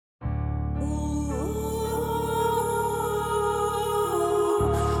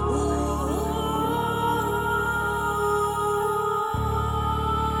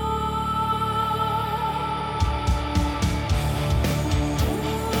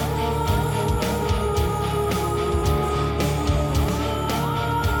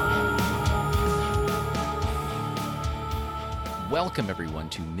Welcome, everyone,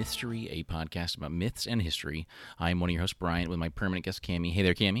 to Mystery, a podcast about myths and history. I'm one of your hosts, Bryant, with my permanent guest, Cammie. Hey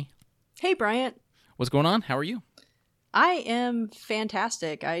there, Cammie. Hey, Bryant. What's going on? How are you? I am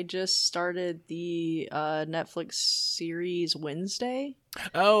fantastic. I just started the Netflix series Wednesday.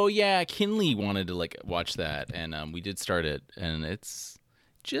 Oh, yeah. Kinley wanted to watch that, and we did start it, and it's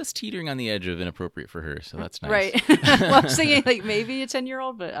just teetering on the edge of inappropriate for her, so that's nice. Right. Well, I was thinking maybe a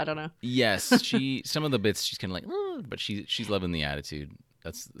 10-year-old, but I don't know. Yes, some of the bits she's kind of but she's loving the attitude.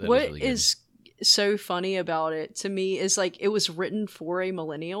 That what really is so funny about it to me is it was written for a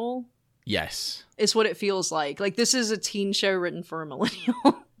millennial. Yes. Is what it feels like. Like, this is a teen show written for a millennial.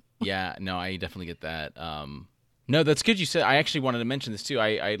 Yeah, no, I definitely get that. No, that's good you said. I actually wanted to mention this too.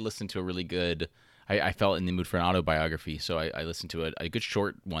 I listened to a really good, I felt in the mood for an autobiography, so I listened to a good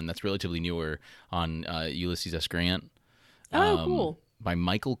short one that's relatively newer on Ulysses S. Grant. Oh, cool. By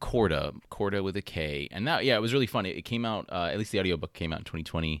Michael Korda with a K. And that, yeah, it was really fun. It came out, at least the audiobook came out in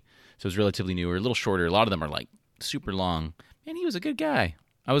 2020, so it was relatively newer, a little shorter. A lot of them are super long. Man, he was a good guy.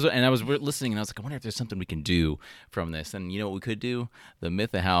 I was listening, and I was like, I wonder if there's something we can do from this. And you know what we could do? The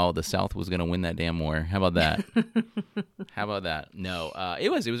myth of how the South was going to win that damn war. How about that? How about that? No,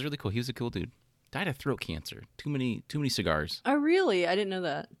 it was really cool. He was a cool dude. Died of throat cancer. Too many cigars. Oh, really? I didn't know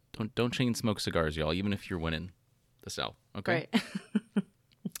that. Don't chain smoke cigars, y'all. Even if you're winning the South. Okay. Right.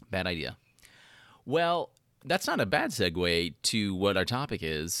 Bad idea. Well, that's not a bad segue to what our topic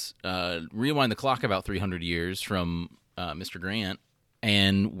is. Rewind the clock about 300 years from Mr. Grant.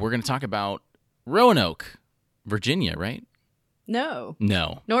 And we're going to talk about Roanoke, Virginia, right? No.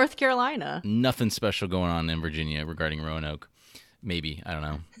 North Carolina. Nothing special going on in Virginia regarding Roanoke. Maybe. I don't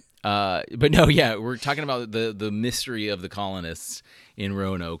know. But no, yeah, we're talking about the mystery of the colonists in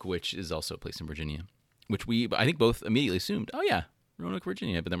Roanoke, which is also a place in Virginia, which I think both immediately assumed, oh, yeah, Roanoke,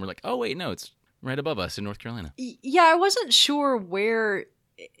 Virginia. But then we're like, oh, wait, no, it's right above us in North Carolina. Yeah, I wasn't sure where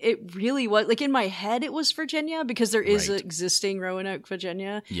it really was. In my head, it was Virginia because there is an existing Roanoke,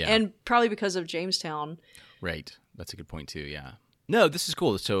 Virginia. Yeah. And probably because of Jamestown. Right. That's a good point, too, yeah. No, this is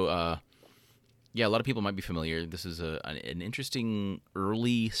cool. So, yeah, a lot of people might be familiar. This is an interesting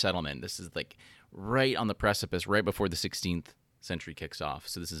early settlement. This is right on the precipice, right before the 16th century kicks off.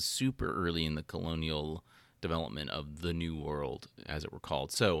 So this is super early in the colonial development of the New World, as it were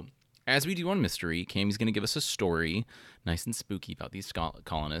called. So as we do on Mystery, Cammie's going to give us a story, nice and spooky, about these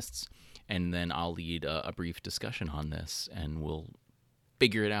colonists, and then I'll lead a brief discussion on this, and we'll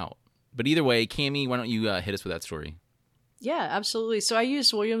figure it out. But either way, Cammie, why don't you hit us with that story? Yeah, absolutely. So I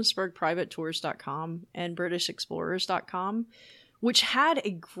used WilliamsburgPrivateTours.com and BritishExplorers.com, which had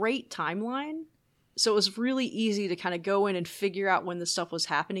a great timeline. So it was really easy to kind of go in and figure out when the stuff was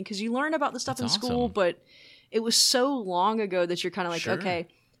happening, because you learn about the stuff That's in school, awesome. But it was so long ago that you're kind of Sure. Okay,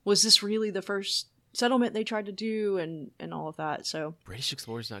 was this really the first settlement they tried to do, and all of that? So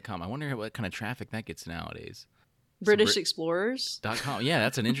BritishExplorers.com. I wonder what kind of traffic that gets nowadays. BritishExplorers.com. Yeah,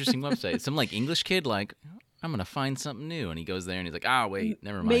 that's an interesting website. Some English kid I'm going to find something new. And he goes there and he's like, wait,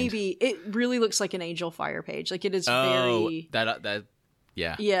 never mind. Maybe. It really looks like an Angel Fire page. It is very...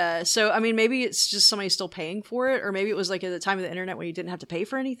 Yeah. Yeah, so, maybe it's just somebody still paying for it, or maybe it was at the time of the internet when you didn't have to pay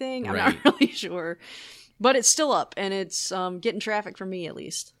for anything. I'm not really sure. But it's still up, and it's getting traffic from me, at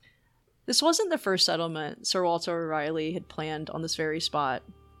least. This wasn't the first settlement Sir Walter O'Reilly had planned on this very spot,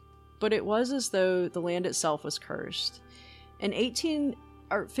 but it was as though the land itself was cursed. In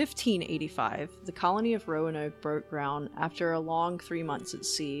 1585, the colony of Roanoke broke ground after a long 3 months at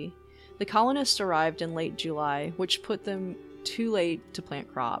sea. The colonists arrived in late July, which put them too late to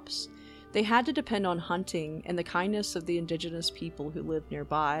plant crops. They had to depend on hunting and the kindness of the indigenous people who lived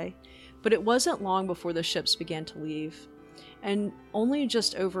nearby, but it wasn't long before the ships began to leave, and only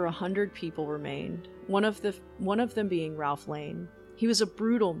just over 100 people remained, one of them being Ralph Lane. He was a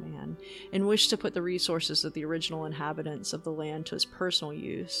brutal man and wished to put the resources of the original inhabitants of the land to his personal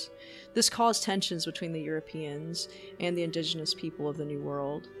use. This caused tensions between the Europeans and the indigenous people of the New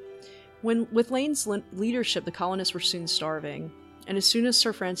World. With Lane's leadership, the colonists were soon starving, and as soon as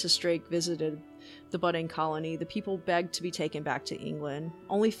Sir Francis Drake visited the budding colony, the people begged to be taken back to England.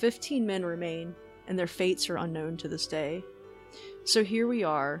 Only 15 men remain, and their fates are unknown to this day. So here we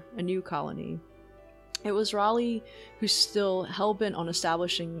are, a new colony. It was Raleigh who was still hell-bent on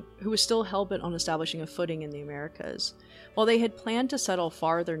establishing a footing in the Americas. While they had planned to settle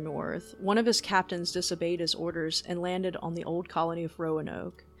farther north, one of his captains disobeyed his orders and landed on the old colony of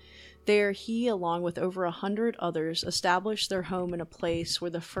Roanoke. There he, along with over 100 others, established their home in a place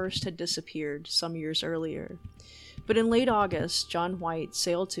where the first had disappeared some years earlier. But in late August, John White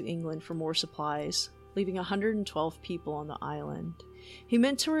sailed to England for more supplies. leaving 112 people on the island. He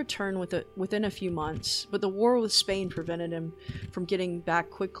meant to return within a few months, but the war with Spain prevented him from getting back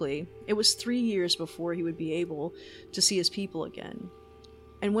quickly. It was 3 years before he would be able to see his people again.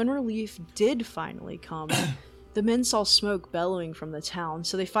 And when relief did finally come, the men saw smoke bellowing from the town,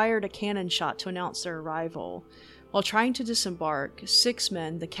 so they fired a cannon shot to announce their arrival. While trying to disembark, 6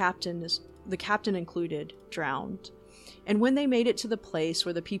 men, the captain included, drowned. And when they made it to the place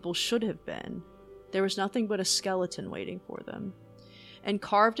where the people should have been, there was nothing but a skeleton waiting for them. And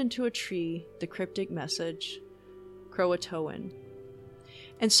carved into a tree, the cryptic message, Croatoan.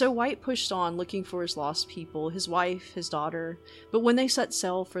 And so White pushed on, looking for his lost people, his wife, his daughter. But when they set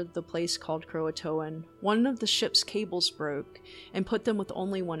sail for the place called Croatoan, one of the ship's cables broke and put them with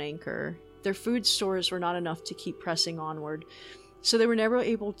only one anchor. Their food stores were not enough to keep pressing onward, so they were never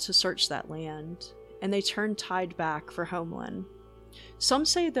able to search that land, and they turned tide back for homeland. Some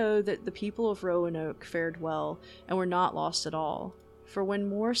say, though, that the people of Roanoke fared well and were not lost at all, for when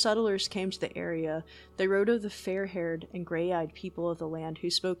more settlers came to the area, they wrote of the fair-haired and gray-eyed people of the land who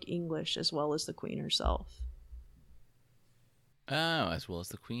spoke English as well as the queen herself. Oh, as well as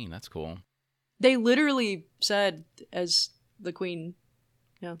the queen. That's cool. They literally said, as the queen.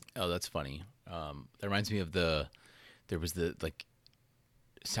 Yeah. Oh, that's funny. That reminds me of there was the, like,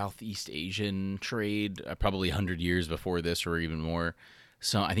 Southeast Asian trade, probably 100 years before this or even more.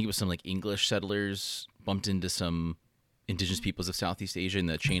 So I think it was some, like, English settlers bumped into some indigenous peoples of Southeast Asia in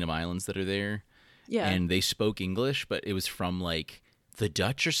the chain of islands that are there. Yeah. And they spoke English, but it was from, like, the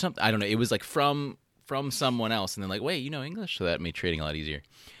Dutch or something. I don't know. It was, like, from someone else. And they're like, wait, you know English? So that made trading a lot easier.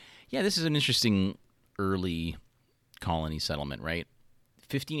 Yeah, this is an interesting early colony settlement, right?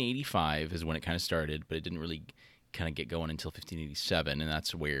 1585 is when it kind of started, but it didn't really kind of get going until 1587, and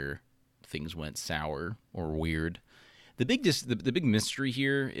that's where things went sour or weird. The big mystery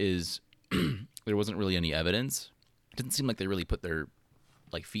here is there wasn't really any evidence. It didn't seem like they really put their,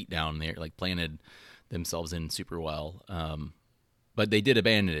 like, feet down there, like, planted themselves in super well. But they did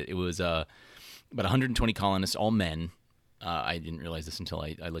abandon it. It was about 120 colonists, all men. I didn't realize this until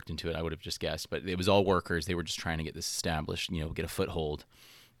I looked into it. I would have just guessed, but it was all workers. They were just trying to get this established, get a foothold.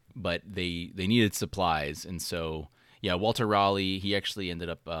 But they needed supplies, and so yeah, Walter Raleigh, he actually ended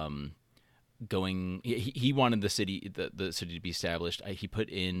up going. He wanted the city to be established. He put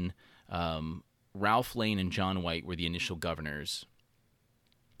in Ralph Lane and John White were the initial governors.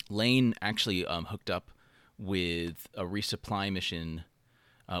 Lane actually hooked up with a resupply mission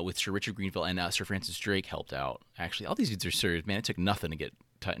with Sir Richard Grenville, and Sir Francis Drake helped out. Actually, all these dudes are serious, man. It took nothing to get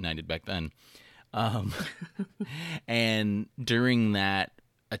united back then. And during that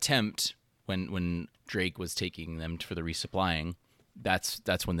attempt, when Drake was taking them for the resupplying,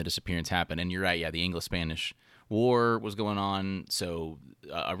 that's when the disappearance happened. And you're right, yeah, the Anglo-Spanish War was going on, so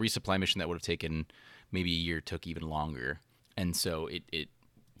a resupply mission that would have taken maybe a year took even longer. And so it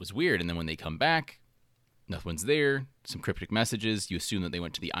was weird. And then when they come back, nothing's there. Some cryptic messages. You assume that they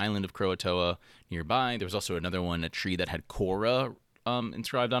went to the island of Croatoa nearby. There was also another one, a tree that had Cora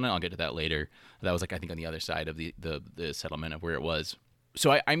inscribed on it. I'll get to that later. That was, like, I think on the other side of the settlement of where it was.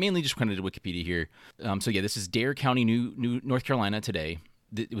 So I mainly just kind of did Wikipedia here. So yeah, this is Dare County, New North Carolina today.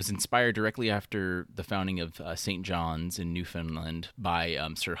 It was inspired directly after the founding of St. John's in Newfoundland by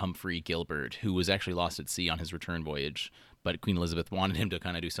Sir Humphrey Gilbert, who was actually lost at sea on his return voyage. But Queen Elizabeth wanted him to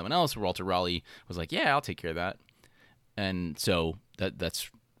kind of do something else. Walter Raleigh was like, yeah, I'll take care of that. And so that's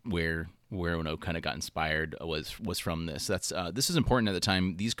where Roanoke kind of got inspired, was from this. This is important at the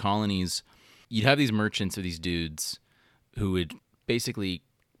time. These colonies, you'd have these merchants or these dudes who would basically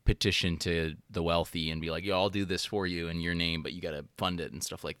petition to the wealthy and be like, yo, I'll do this for you in your name, but you got to fund it and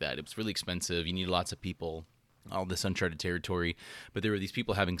stuff like that. It was really expensive. You need lots of people, all this uncharted territory. But there were these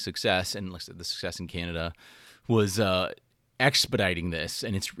people having success, and the success in Canada was expediting this.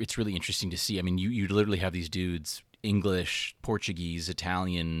 And it's really interesting to see. I mean, you literally have these dudes, English, Portuguese,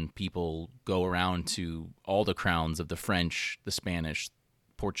 Italian people, go around to all the crowns of the French, the Spanish,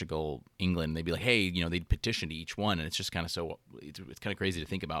 Portugal, England. They'd be like, hey, they'd petition to each one, and it's just kind of it's kind of crazy to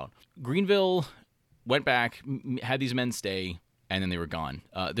think about. Grenville went back, had these men stay, and then they were gone.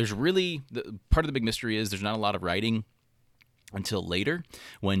 There's really part of the big mystery is there's not a lot of writing until later,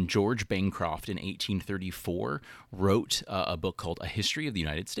 when George Bancroft in 1834 wrote a book called A History of the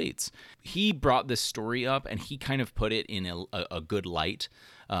United States. He brought this story up, and he kind of put it in a good light.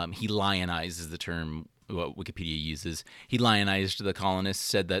 He lionizes the term what Wikipedia uses. He lionized the colonists,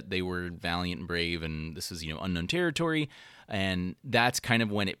 said that they were valiant and brave, and this is unknown territory. And that's kind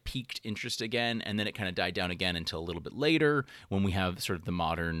of when it piqued interest again, and then it kind of died down again until a little bit later, when we have sort of the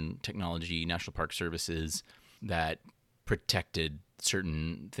modern technology, National Park Services that protected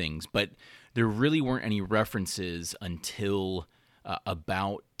certain things, but there really weren't any references until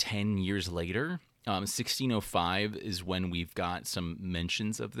about 10 years later. 1605 is when we've got some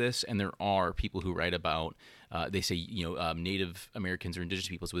mentions of this, and there are people who write about, they say, Native Americans or indigenous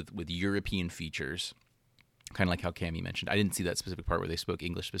peoples with European features, kind of like how Cammie mentioned. I didn't see that specific part where they spoke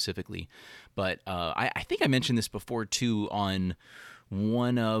English specifically, but I think I mentioned this before too on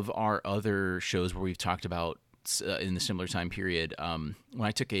one of our other shows where we've talked about in the similar time period. When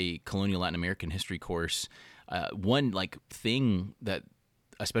I took a colonial Latin American history course, one like thing that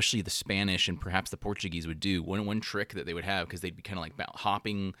especially the Spanish and perhaps the Portuguese would do, one trick that they would have, because they'd be kind of like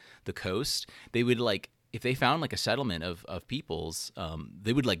hopping the coast, they would like, if they found like a settlement of peoples,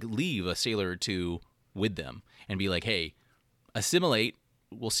 they would like leave a sailor or two with them and be like, hey, assimilate,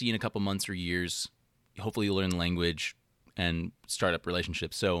 we'll see you in a couple months or years, hopefully you'll learn the language and start up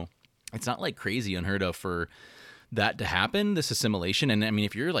relationships. So it's not like crazy unheard of for that to happen, this assimilation. And I mean,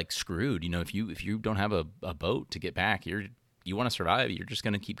 if you're like screwed, if you don't have a boat to get back, you want to survive, you're just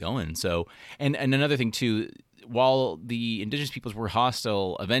going to keep going. So, and another thing too, while the indigenous peoples were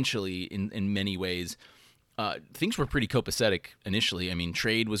hostile eventually in many ways, things were pretty copacetic initially. I mean,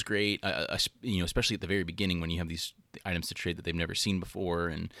 trade was great, especially at the very beginning when you have these items to trade that they've never seen before.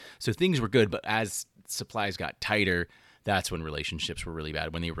 And so things were good, but as supplies got tighter, that's when relationships were really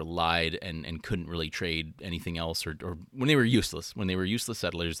bad, when they relied and couldn't really trade anything else, or when they were useless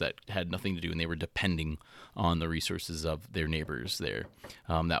settlers that had nothing to do and they were depending on the resources of their neighbors there.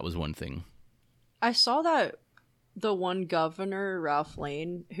 That was one thing. I saw that the one governor, Ralph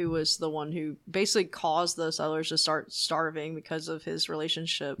Lane, who was the one who basically caused the settlers to start starving because of his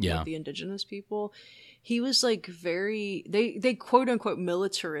relationship with the indigenous people, he was like they quote unquote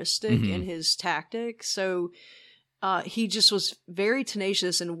militaristic in his tactics. So he just was very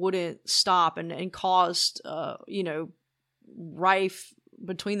tenacious and wouldn't stop and caused, rife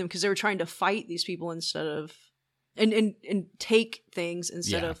between them because they were trying to fight these people instead of, and take things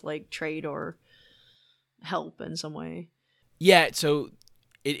instead of like trade or help in some way. Yeah. So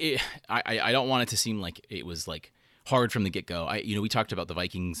I don't want it to seem like it was like hard from the get-go. We talked about the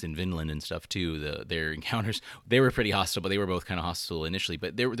Vikings in Vinland and stuff too, their encounters. They were pretty hostile, but they were both kind of hostile initially,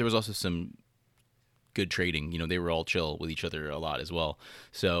 but there was also some good trading. They were all chill with each other a lot as well.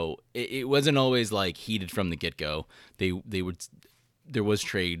 So it wasn't always like heated from the get-go. There was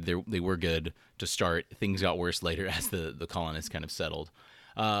trade. They were good to start. Things got worse later as the colonists kind of settled.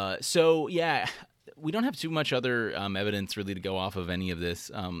 So yeah, we don't have too much other evidence really to go off of any of this.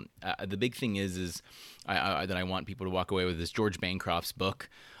 The big thing is that I want people to walk away with is George Bancroft's book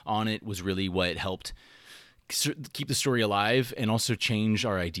on it was really what helped keep the story alive and also change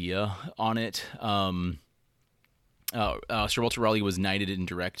our idea on it. Sir Walter Raleigh was knighted in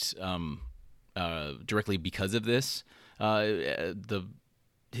directly because of this.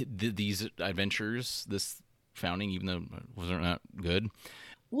 These adventures, this founding, even though it wasn't that good.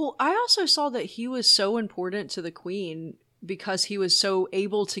 Well, I also saw that he was so important to the Queen because he was so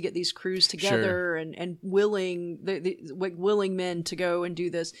able to get these crews together and willing willing men to go and do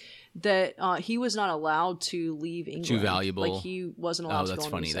this, that he was not allowed to leave England. Too valuable. Like he wasn't allowed to go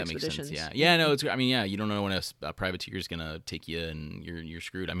on these expeditions. That makes sense. Yeah. No, you don't know when a privateer is gonna take you and you're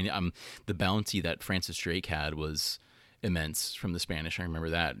screwed. I mean, the bounty that Francis Drake had was immense from the Spanish. I remember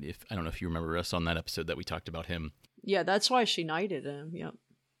that. I don't know if you remember us on that episode that we talked about him. Yeah, that's why she knighted him. Yep.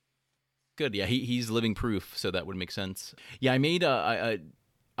 Good. Yeah, he's living proof, so that would make sense. Yeah, I made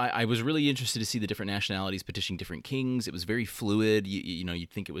I was really interested to see the different nationalities petitioning different kings. It was very fluid. You'd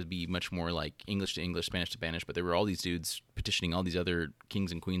think it would be much more like English to English, Spanish to Spanish, but there were all these dudes petitioning all these other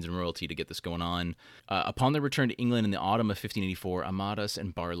kings and queens and royalty to get this going on. Upon their return to England in the autumn of 1584, Amadas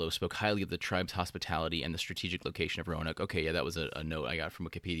and Barlow spoke highly of the tribe's hospitality and the strategic location of Roanoke. Okay, yeah, that was a note I got from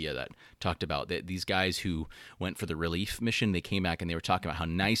Wikipedia that talked about that these guys who went for the relief mission, they came back and they were talking about how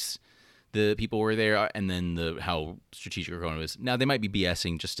nice the people were there, and then how strategic Roanoke was. Now, they might be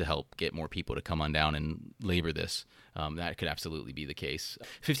BSing just to help get more people to come on down and labor this. That could absolutely be the case.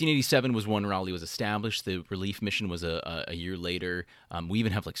 1587 was when Raleigh was established. The relief mission was a year later. We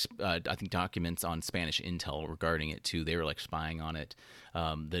even have, I think, documents on Spanish intel regarding it, too. They were, spying on it.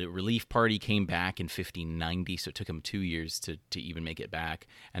 The relief party came back in 1590, so it took them 2 years to even make it back.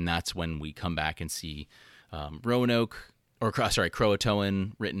 And that's when we come back and see Roanoke,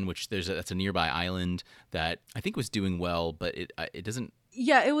 Croatoan written, which that's a nearby island that I think was doing well, but it doesn't.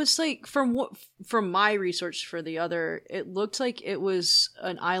 Yeah, it was from my research for the other, it looked like it was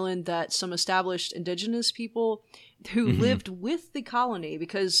an island that some established indigenous people who lived with the colony,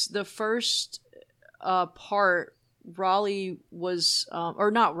 because the first part Raleigh was, or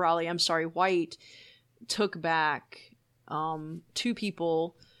not Raleigh, I'm sorry, White took back two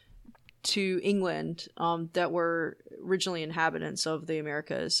people to England that were originally inhabitants of the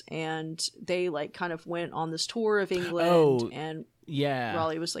Americas, and they like kind of went on this tour of England, and yeah,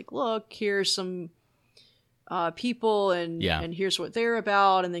 Raleigh was like, look, here's some people, and Yeah. and here's what they're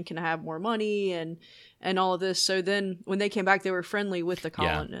about, and then can I have more money and all of this. So then when they came back, they were friendly with the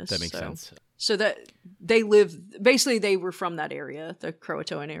colonists. that makes sense. So that they lived, basically they were from that area, the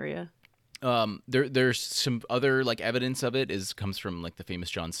Croatoan area. There's some other like evidence of it comes from like the famous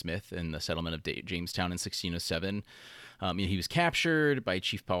John Smith in the settlement of Jamestown in 1607. He was captured by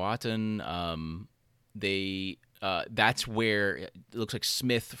Chief Powhatan. That's where it looks like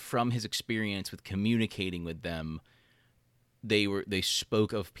Smith, from his experience with communicating with them, they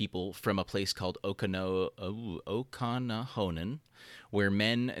spoke of people from a place called Okanahonan, where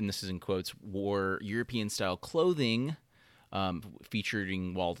men, and this is in quotes, wore European-style clothing,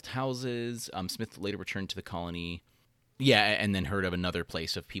 featuring walled houses. Smith later returned to the colony, and then heard of another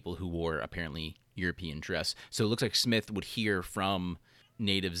place of people who wore apparently European dress. So it looks like Smith would hear from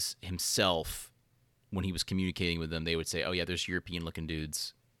natives himself when he was communicating with them. They would say, "Oh yeah, there's European-looking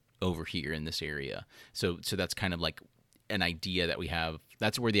dudes over here in this area." So that's kind of like an idea that we have.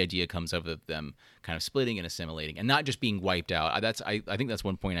 That's where the idea comes of them kind of splitting and assimilating and not just being wiped out. I think that's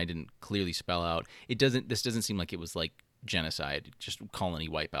one point I didn't clearly spell out. This doesn't seem like it was like genocide, just colony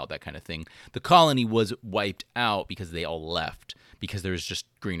wipeout, that kind of thing. The colony was wiped out because they all left, because there was just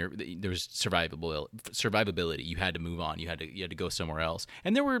there was survivability. You had to move on. You had to go somewhere else.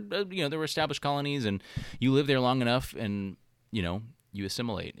 And there were established colonies, and you live there long enough, and you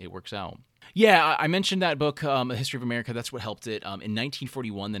assimilate. It works out. Yeah, I mentioned that book, A History of America. That's what helped it. In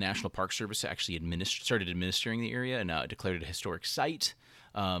 1941, the National Park Service actually started administering the area and declared it a historic site.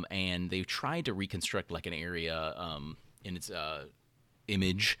 And they tried to reconstruct like an area in its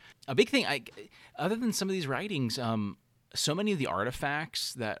image. A big thing, other than some of these writings, so many of the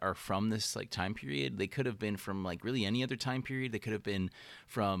artifacts that are from this like time period, they could have been from like really any other time period. They could have been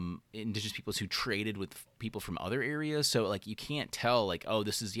from indigenous peoples who traded with people from other areas. So like you can't tell like, oh,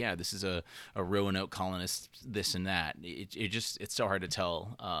 this is a Roanoke colonist, this and that. It's so hard to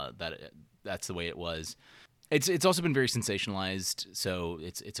tell that's the way it was. It's also been very sensationalized, so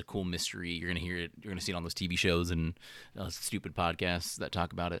it's a cool mystery. You're gonna hear it. You're gonna see it on those TV shows and stupid podcasts that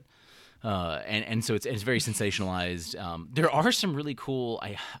talk about it. And so it's very sensationalized. There are some really cool.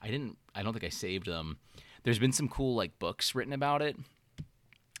 I don't think I saved them. There's been some cool like books written about it.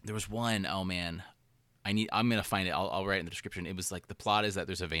 There was one. Oh man, I'm gonna find it. I'll write it in the description. It was like the plot is that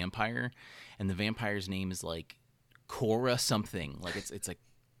there's a vampire, and the vampire's name is like Cora something. Like it's like.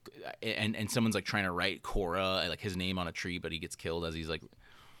 And someone's like trying to write Cora, like his name on a tree, but he gets killed as he's like.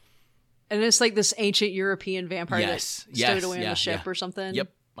 And it's like this ancient European vampire that stowed away on the ship or something.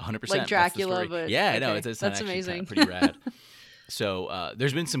 Yep, 100%. Like Dracula, but yeah, okay. no, it's that's amazing. Pretty rad. So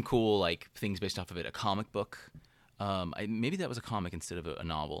there's been some cool like things based off of it. A comic book, maybe that was a comic instead of a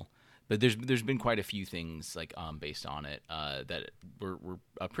novel. But there's been quite a few things like based on it that were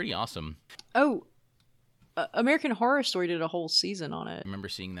pretty awesome. Oh. American Horror Story did a whole season on it. I remember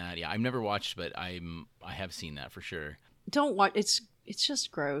seeing that. Yeah, I've never watched, but I have seen that for sure. Don't watch. It's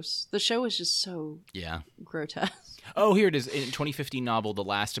just gross. The show is just so grotesque. Oh, here it is. In 2015 novel, The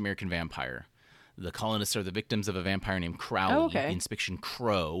Last American Vampire. The colonists are the victims of a vampire named Crowley. Oh, okay. The inspection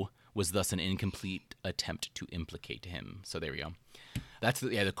Crow was thus an incomplete attempt to implicate him. So there we go. That's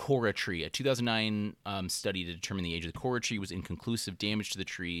the Cora tree. A 2009 study to determine the age of the Cora tree was inconclusive. Damage to the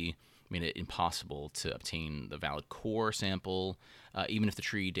tree made it impossible to obtain the valid core sample, even if the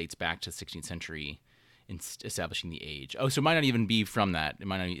tree dates back to the 16th century, in establishing the age. Oh, so it might not even be from that.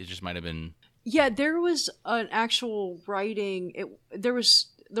 It just might have been. Yeah, there was an actual writing. There was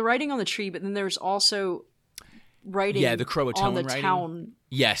the writing on the tree, but then there was also writing. Yeah, the Croatoan on the writing. Town.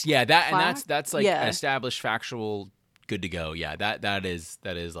 Yes, yeah, that plaque? And that's like an established factual, good to go. Yeah, that is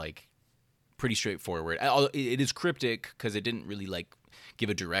like pretty straightforward. It is cryptic because it didn't really like give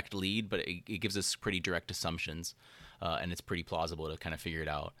a direct lead, but it gives us pretty direct assumptions, and it's pretty plausible to kind of figure it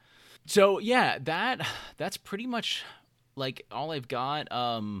out. So yeah, that's pretty much like all I've got.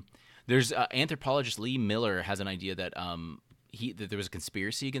 There's anthropologist Lee Miller has an idea that that there was a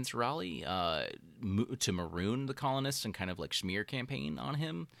conspiracy against Raleigh to maroon the colonists and kind of like smear campaign on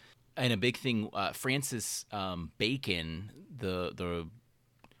him. And a big thing, Francis Bacon, the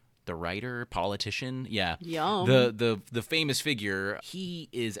writer, politician, Yum. the famous figure, he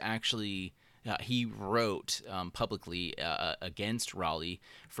is actually he wrote publicly against Raleigh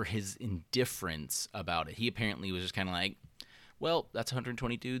for his indifference about it. He apparently was just kind of like, well, that's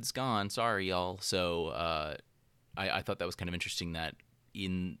 120 dudes gone, sorry y'all. So I thought that was kind of interesting that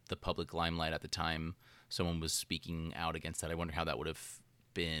in the public limelight at the time, someone was speaking out against that. I wonder how that would have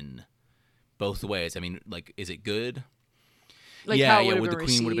been both ways. I mean, like, is it good? Like yeah, how yeah. would Would have the been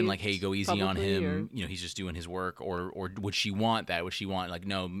queen would have been received like, "Hey, go easy on publicly, him. or- You know, he's just doing his work," or would she want that? Would she want like,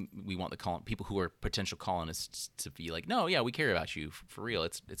 no, we want the people who are potential colonists to be like, no, yeah, we care about you for real.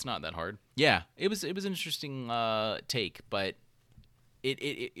 It's not that hard. Yeah, it was an interesting take, but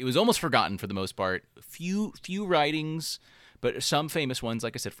it was almost forgotten for the most part. Few writings, but some famous ones,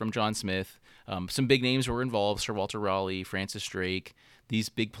 like I said, from John Smith. Some big names were involved: Sir Walter Raleigh, Francis Drake. These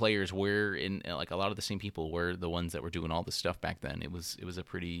big players were in, like, a lot of the same people were the ones that were doing all this stuff back then. It was a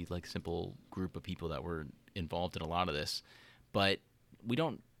pretty, like, simple group of people that were involved in a lot of this, but we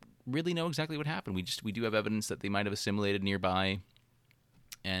don't really know exactly what happened. We do have evidence that they might have assimilated nearby,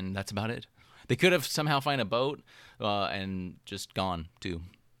 and that's about it. They could have somehow found a boat and just gone too.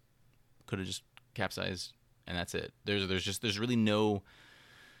 Could have just capsized, and that's it. There's really no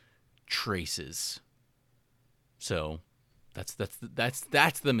traces. So that's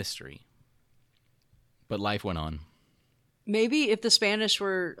the mystery. But life went on. Maybe if the Spanish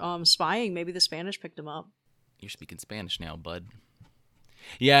were spying, maybe the Spanish picked him up. You're speaking Spanish now, bud.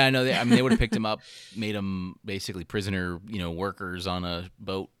 Yeah, no, they would have picked him up, made him basically prisoner, workers on a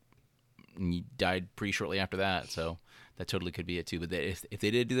boat, and he died pretty shortly after that. So that totally could be it too. But if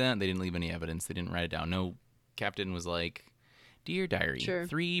they did do that, they didn't leave any evidence. They didn't write it down. No captain was like, "Dear diary, Sure.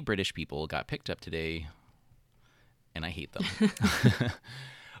 3 British people got picked up today, and I hate them."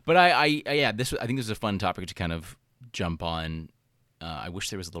 But I think this is a fun topic to kind of jump on. I wish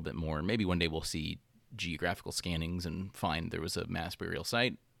there was a little bit more. Maybe one day we'll see geographical scannings and find there was a mass burial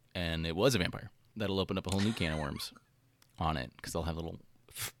site and it was a vampire. That'll open up a whole new can of worms on it because they'll have little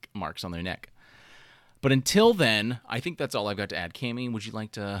marks on their neck. But until then, I think that's all I've got to add. Cammie, would you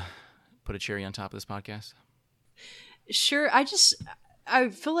like to put a cherry on top of this podcast? Sure. I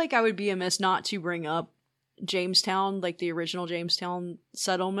feel like I would be amiss not to bring up Jamestown, like the original Jamestown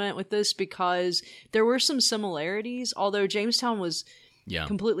settlement, with this, because there were some similarities, although Jamestown was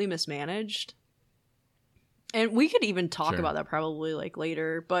completely mismanaged. And we could even talk about that probably like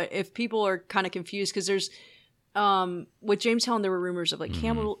later, but if people are kind of confused, because there's with Jamestown there were rumors of like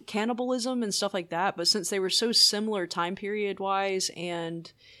cannibalism and stuff like that, but since they were so similar time period wise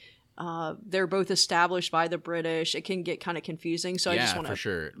and they're both established by the British, it can get kind of confusing. So I just want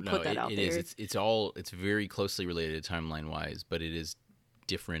to put that out there. It's very closely related timeline wise, but it is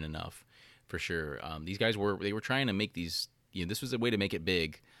different enough for sure. These guys were trying to make these. This was a way to make it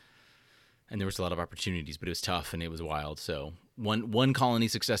big, and there was a lot of opportunities, but it was tough and it was wild. So one colony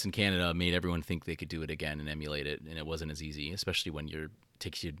success in Canada made everyone think they could do it again and emulate it, and it wasn't as easy, especially when it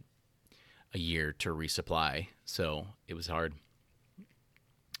takes you a year to resupply. So it was hard.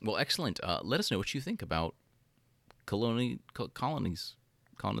 Well, excellent. Let us know what you think about colonization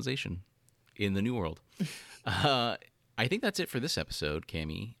in the New World. I think that's it for this episode,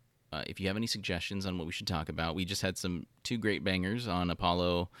 Cammie. If you have any suggestions on what we should talk about, we just had 2 great bangers on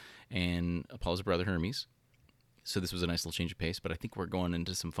Apollo and Apollo's brother Hermes. So this was a nice little change of pace, but I think we're going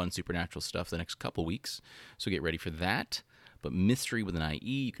into some fun supernatural stuff the next couple weeks. So get ready for that. But Mystery with an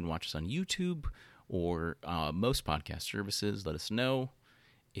IE, you can watch us on YouTube or most podcast services. Let us know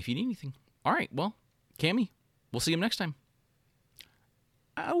if you need anything. All right, well, Cammie, we'll see you next time.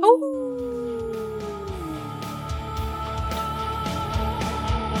 All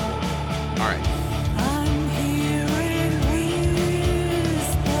right.